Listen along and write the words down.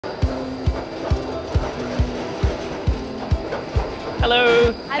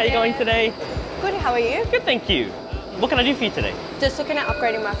Hello. Hi How are you going today? Good, how are you? Good, thank you. What can I do for you today? Just looking at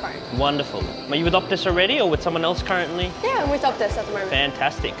upgrading my phone. Wonderful. Are you with Optus already or with someone else currently? Yeah, I'm with Optus at the moment.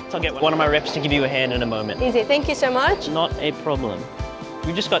 Fantastic. I'll get one of my reps to give you a hand in a moment. Easy, thank you so much. Not a problem.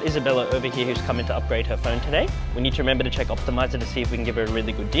 We've just got Isabella over here who's coming to upgrade her phone today. We need to remember to check Optimizer to see if we can give her a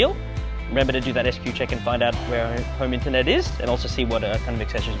really good deal. Remember to do that SQ check and find out where her home internet is, and also see what kind of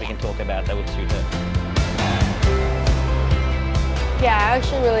accessories we can talk about that would suit her. Yeah, I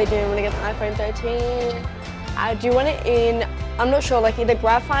actually really do want to get the iPhone 13. I do want it in, I'm not sure, like either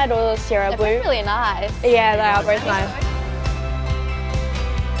graphite or Sierra Blue. They're really nice. Yeah, they are both nice.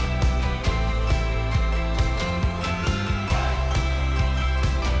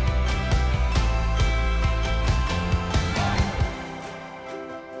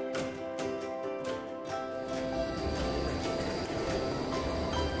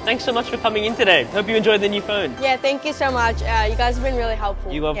 Thanks so much for coming in today. Hope you enjoyed the new phone. Yeah, thank you so much. You guys have been really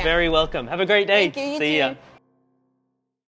helpful. You are very welcome. Have a great day. Thank you, you See too. ya.